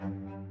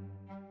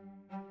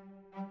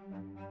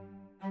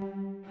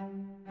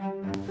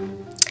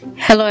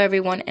Hello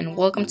everyone and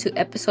welcome to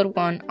episode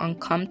 1 on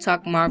Come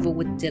Talk Marvel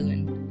with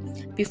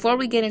Dylan. Before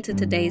we get into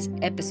today's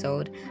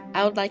episode,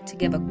 I would like to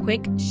give a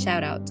quick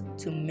shout out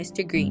to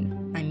Mr.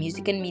 Green, my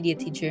music and media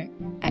teacher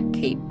at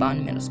Cape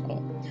Bond Middle School,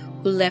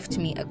 who left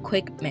me a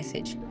quick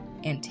message,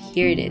 and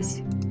here it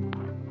is.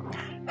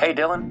 Hey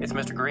Dylan, it's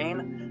Mr.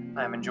 Green.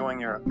 I'm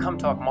enjoying your Come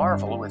Talk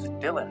Marvel with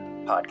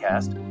Dylan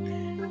podcast,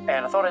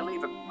 and I thought I'd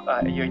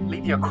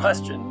leave you a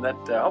question that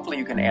hopefully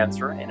you can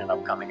answer in an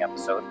upcoming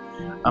episode.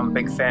 I'm a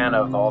big fan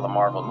of all the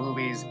Marvel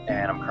movies,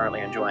 and I'm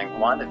currently enjoying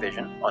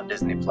WandaVision on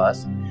Disney+.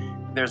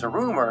 There's a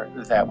rumor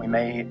that we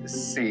may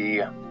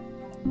see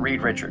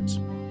Reed Richards,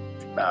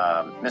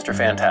 Mr.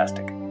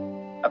 Fantastic,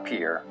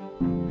 appear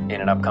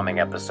in an upcoming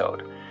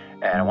episode.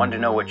 And I wanted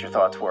to know what your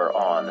thoughts were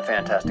on the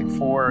Fantastic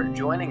Four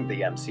joining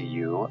the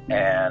MCU,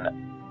 and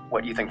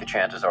what you think the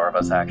chances are of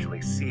us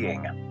actually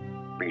seeing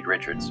Reed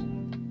Richards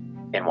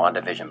in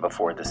WandaVision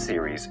before the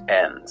series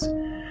ends.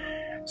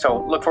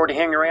 So look forward to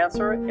hearing your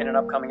answer in an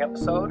upcoming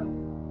episode.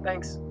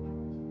 Thanks.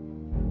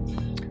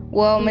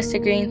 Well,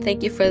 Mr. Green,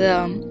 thank you for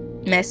the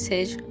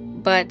message,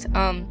 but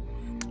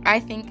I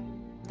think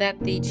that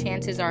the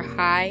chances are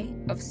high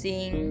of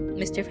seeing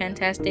Mr.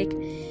 Fantastic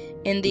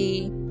in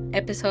the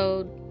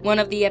episode, one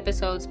of the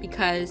episodes,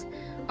 because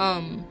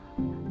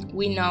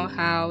we know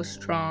how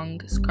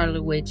strong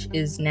Scarlet Witch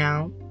is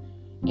now,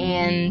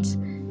 and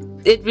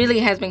it really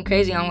has been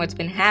crazy on what's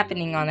been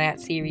happening on that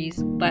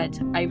series, but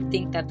I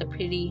think that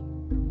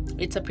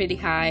it's a pretty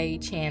high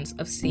chance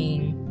of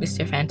seeing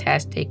Mr.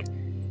 Fantastic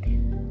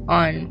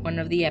on one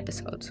of the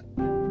episodes.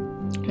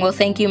 Well,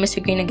 thank you, Mr.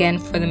 Green, again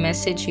for the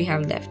message you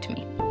have left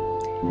me.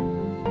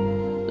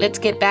 Let's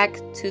get back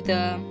to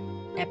the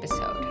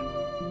episode.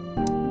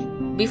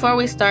 Before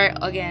we start,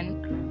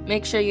 again,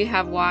 make sure you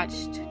have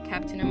watched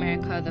Captain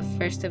America, the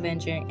First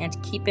Avenger,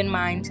 and keep in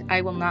mind,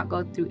 I will not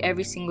go through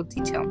every single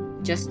detail,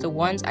 just the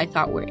ones I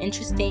thought were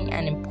interesting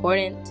and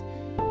important.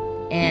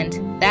 And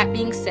that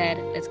being said,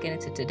 let's get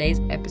into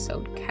today's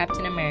episode,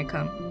 Captain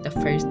America, the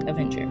First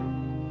Avenger.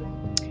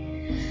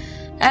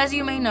 As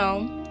you may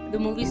know, the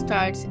movie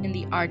starts in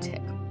the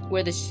Arctic,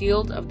 where the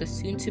shield of the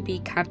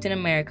soon-to-be Captain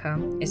America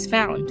is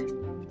found.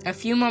 A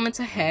few moments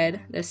ahead,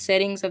 the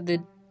settings of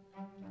the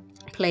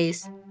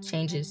place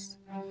changes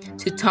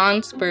to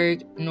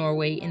Tonsberg,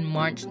 Norway in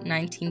March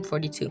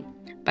 1942.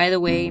 By the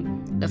way,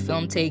 the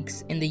film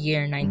takes in the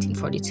year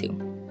 1942.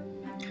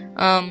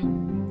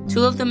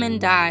 Two of the men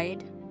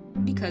died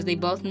because they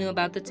both knew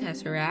about the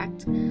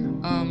Tesseract.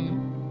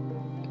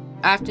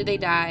 After they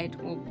died,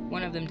 well,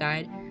 one of them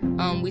died,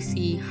 we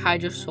see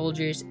Hydra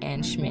soldiers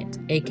and Schmidt,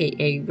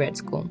 aka Red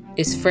Skull,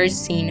 is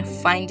first seen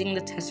finding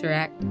the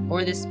Tesseract,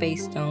 or the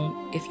Space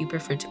Stone, if you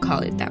prefer to call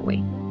it that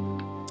way.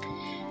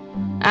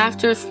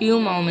 After a few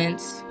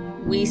moments,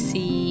 we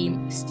see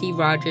Steve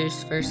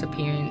Rogers' first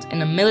appearance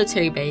in a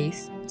military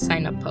base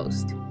sign-up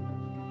post,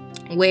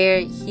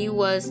 where he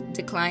was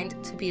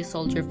declined to be a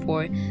soldier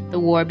for the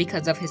war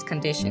because of his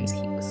conditions.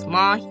 He was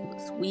small, he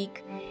was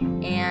weak,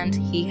 and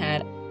he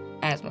had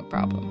asthma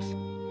problems.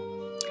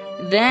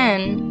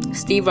 Then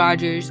Steve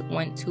Rogers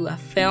went to a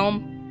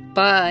film,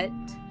 but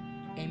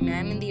a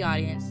man in the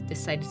audience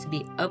decided to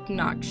be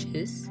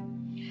obnoxious,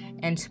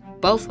 and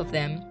both of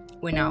them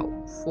went out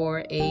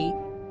for a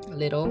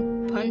little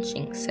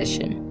punching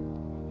session.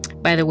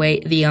 By the way,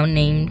 the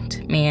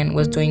unnamed man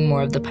was doing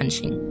more of the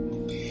punching.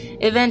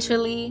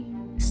 Eventually,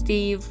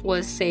 Steve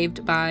was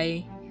saved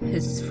by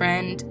his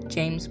friend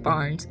James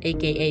Barnes,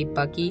 aka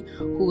Bucky,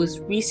 who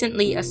was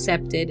recently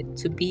accepted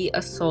to be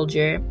a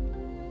soldier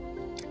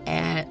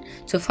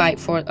to fight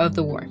for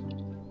the war.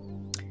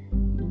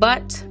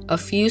 But a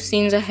few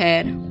scenes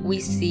ahead, we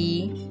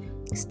see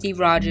Steve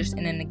Rogers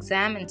in an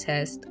exam and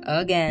test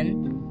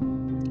again,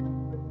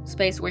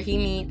 space where he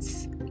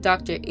meets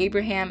Dr.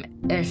 Abraham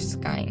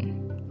Erskine,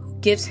 who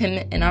gives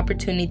him an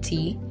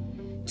opportunity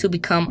to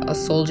become a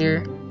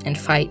soldier and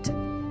fight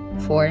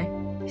for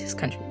his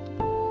country.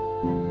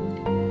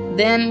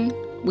 Then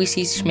we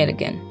see Schmidt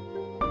again,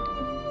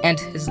 and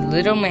his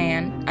little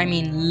man, I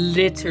mean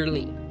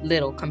literally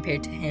little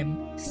compared to him,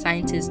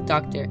 scientist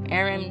Dr.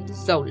 Aaron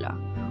Zola,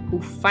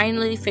 who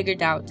finally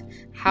figured out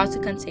how to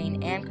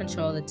contain and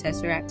control the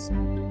Tesseract's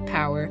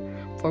power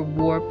for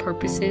war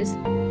purposes.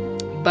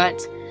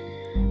 But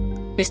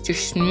Mr.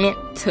 Schmidt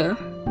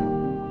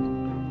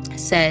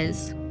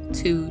says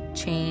to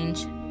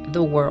change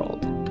the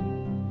world.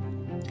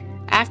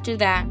 After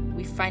that,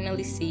 we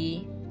finally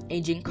see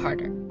Agent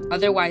Carter,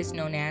 otherwise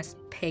known as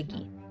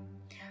Peggy,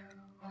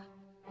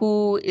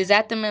 who is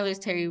at the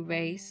military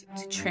base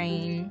to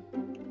train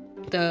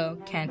the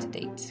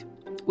candidates.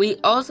 We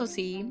also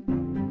see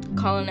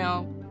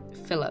Colonel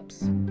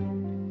Phillips.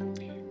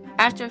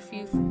 After a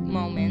few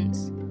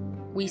moments,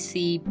 we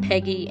see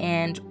Peggy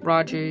and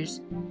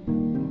Rogers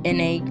in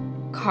a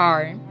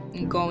car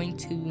going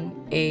to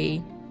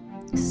a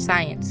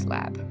science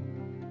lab.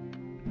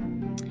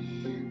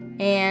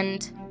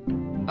 And,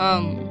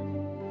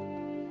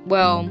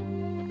 well,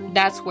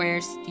 that's where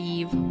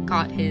Steve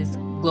got his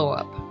glow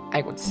up,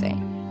 I would say.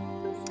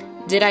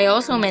 Did I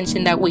also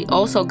mention that we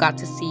also got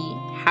to see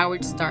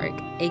Howard Stark,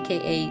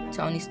 aka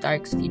Tony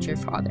Stark's future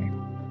father.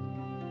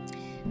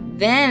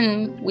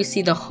 Then we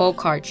see the whole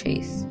car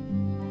chase.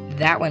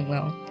 That went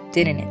well,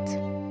 didn't it?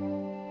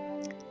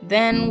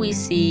 Then we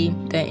see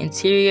the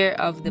interior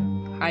of the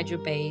Hydra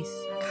base.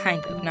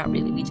 Kind of, not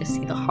really, we just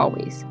see the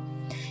hallways.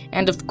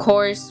 And of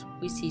course,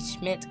 we see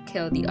Schmidt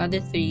kill the other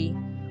 3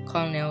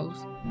 colonels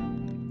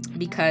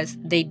because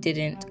they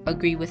didn't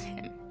agree with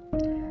him.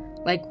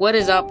 Like, what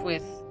is up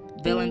with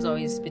villains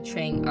always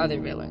betraying other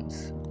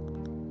villains?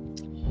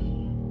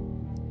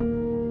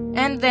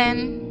 And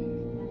then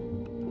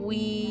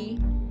we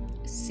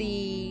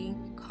see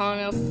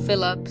Colonel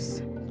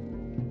Phillips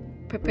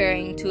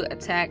preparing to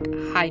attack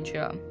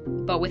Hydra,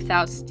 but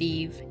without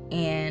Steve,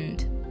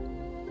 and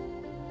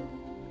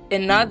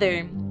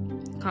another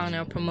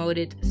colonel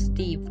promoted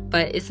Steve,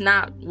 but it's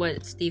not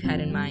what Steve had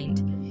in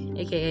mind,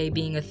 aka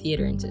being a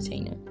theater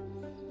entertainer.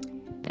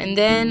 And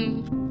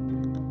then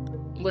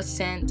was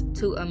sent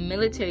to a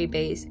military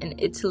base in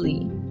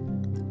Italy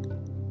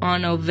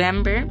on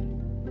November.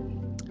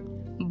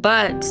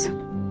 But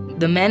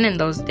the men in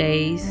those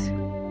days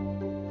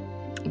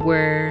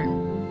were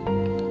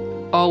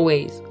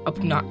always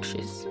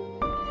obnoxious.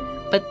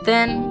 But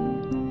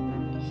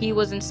then he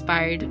was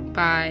inspired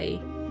by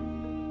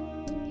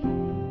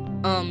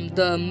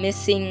the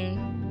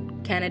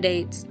missing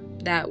candidates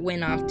that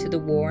went off to the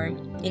war,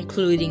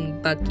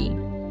 including Bucky.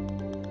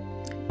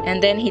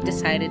 And then he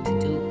decided to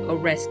do a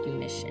rescue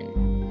mission.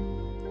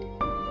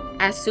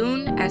 As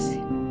soon as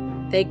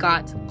they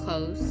got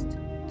close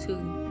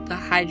to the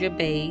Hydra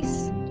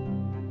base,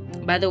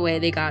 by the way,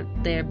 they got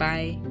there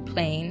by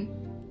plane,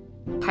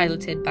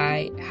 piloted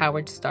by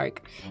Howard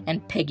Stark,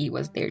 and Peggy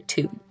was there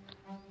too.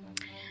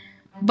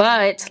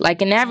 But,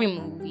 like in every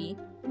movie,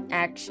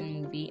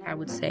 action movie, I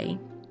would say,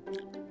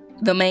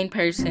 the main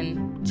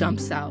person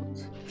jumps out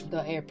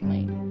the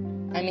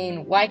airplane. I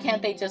mean, why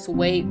can't they just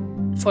wait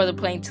for the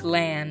plane to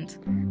land?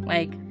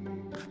 Like,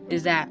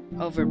 is that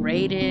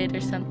overrated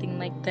or something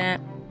like that?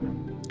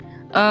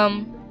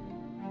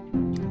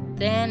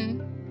 Then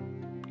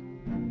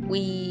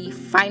we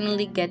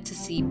finally get to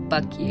see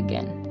Bucky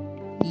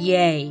again.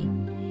 Yay!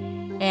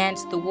 And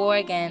the war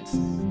against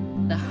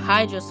the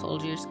Hydra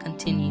soldiers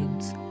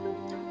continues,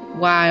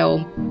 while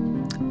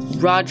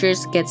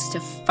Rogers gets to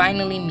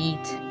finally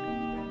meet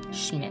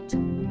Schmidt,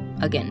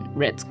 again,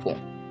 Red Skull.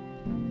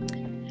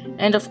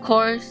 And of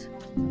course,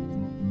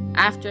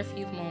 after a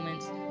few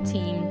moments,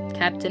 Team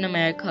Captain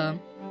America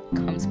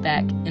comes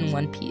back in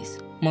one piece,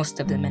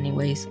 most of them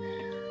anyways.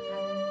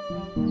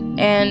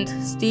 And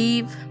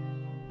Steve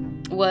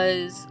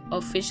was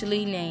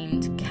officially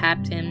named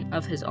captain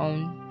of his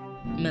own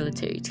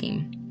military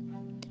team.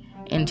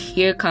 And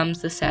here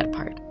comes the sad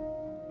part.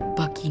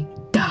 Bucky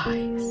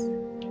dies.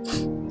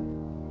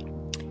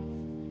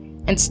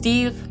 And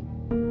Steve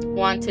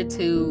wanted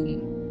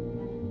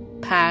to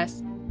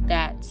pass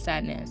that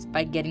sadness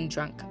by getting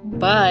drunk,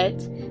 but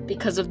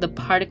because of the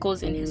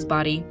particles in his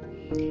body,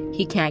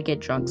 he can't get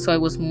drunk. So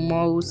it was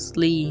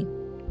mostly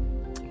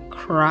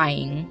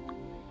crying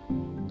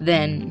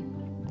than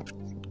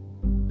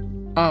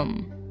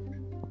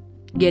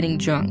getting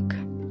drunk.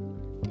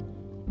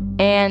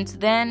 And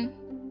then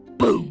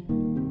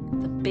boom,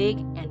 the big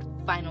and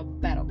final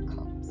battle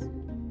comes.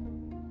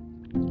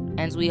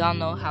 As we all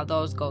know how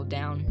those go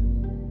down.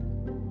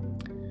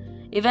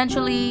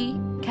 Eventually,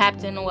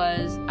 Captain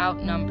was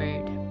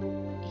outnumbered.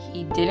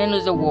 He didn't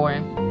lose the war.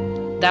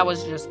 That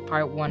was just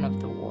part 1 of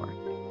the war.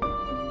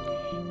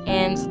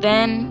 And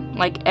then,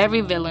 like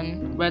every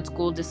villain, Red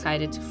Skull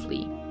decided to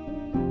flee.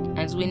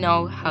 As we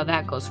know how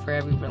that goes for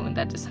every villain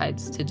that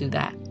decides to do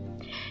that.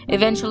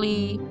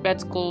 Eventually,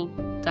 Red Skull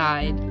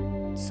died,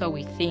 so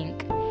we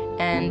think,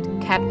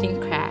 and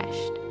Captain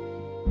crashed.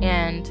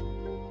 And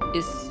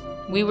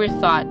we were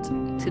thought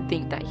to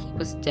think that he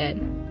was dead.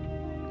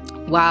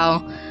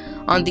 While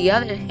on the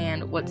other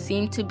hand, what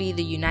seemed to be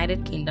the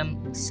United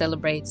Kingdom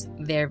celebrates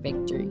their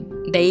victory.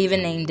 They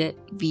even named it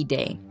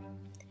V-Day.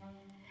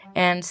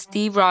 And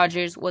Steve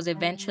Rogers was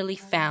eventually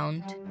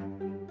found,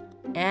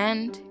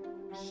 and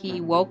he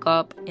woke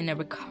up in a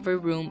recovery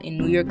room in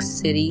New York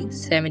City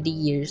 70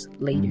 years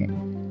later.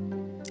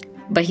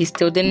 But he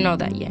still didn't know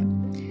that yet.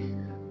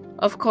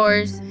 Of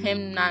course,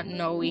 him not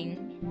knowing,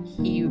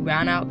 he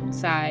ran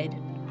outside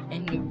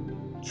and he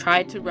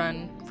tried to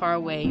run far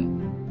away,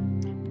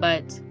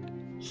 but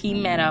he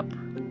met up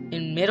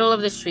in middle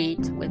of the street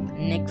with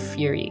Nick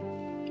Fury,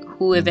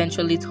 who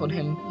eventually told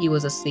him he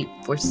was asleep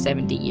for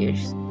 70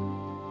 years.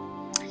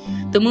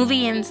 The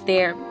movie ends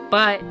there,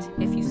 but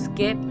if you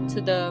skip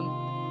to the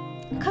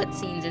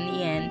cutscenes in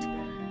the end,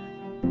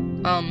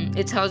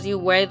 it tells you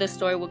where the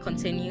story will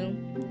continue.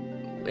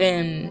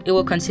 It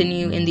will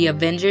continue in the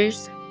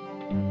Avengers,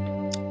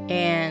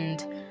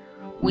 and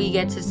we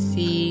get to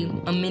see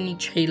a mini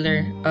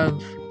trailer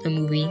of the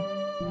movie,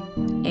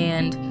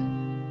 and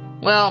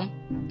well,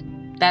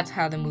 that's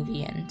how the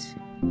movie ends.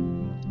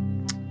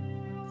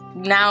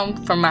 Now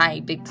for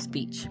my big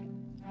speech.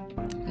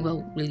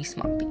 Well, really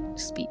small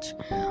speech.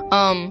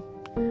 I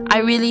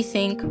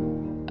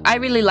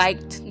really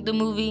liked the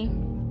movie.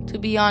 To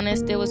be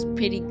honest, it was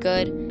pretty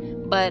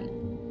good, but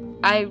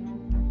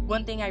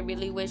one thing I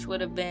really wish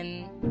would have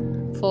been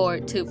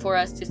for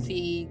us to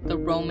see the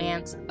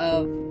romance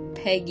of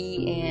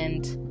Peggy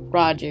and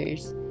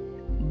Rogers.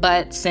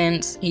 But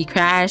since he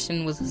crashed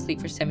and was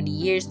asleep for 70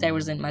 years, there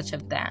wasn't much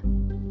of that.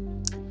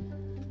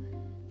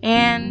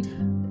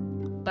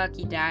 And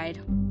Bucky died,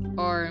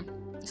 or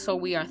so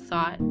we are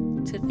thought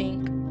to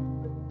think.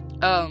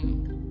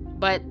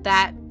 But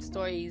that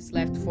story is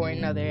left for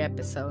another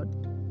episode.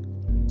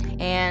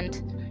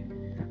 And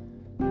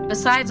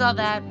besides all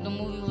that, the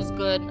movie was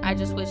good. I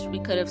just wish we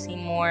could have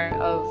seen more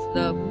of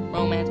the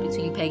romance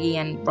between Peggy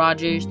and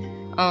Rogers.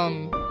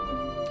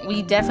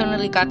 We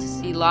definitely got to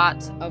see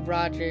lots of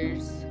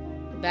Rogers'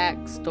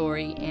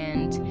 backstory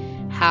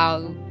and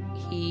how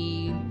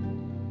he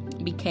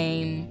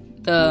became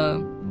the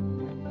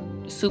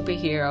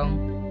superhero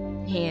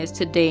he is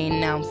today in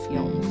now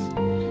films.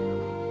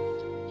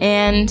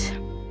 And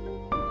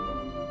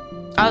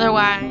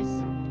otherwise,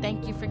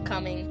 thank you for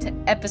coming to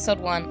episode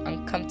 1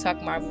 on Come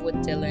Talk Marvel with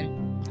Dylan.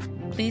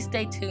 Please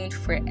stay tuned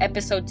for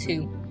episode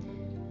 2.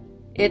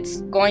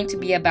 It's going to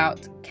be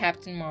about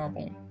Captain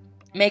Marvel.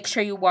 Make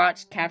sure you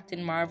watch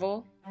Captain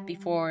Marvel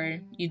before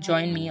you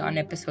join me on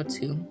episode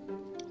 2.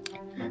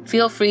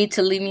 Feel free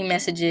to leave me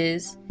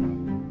messages,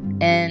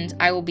 and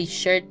I will be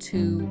sure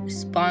to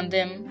respond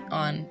them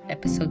on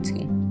episode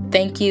 2.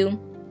 Thank you.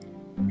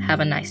 Have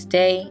a nice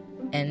day,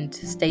 and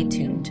stay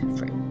tuned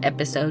for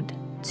episode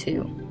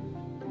 2.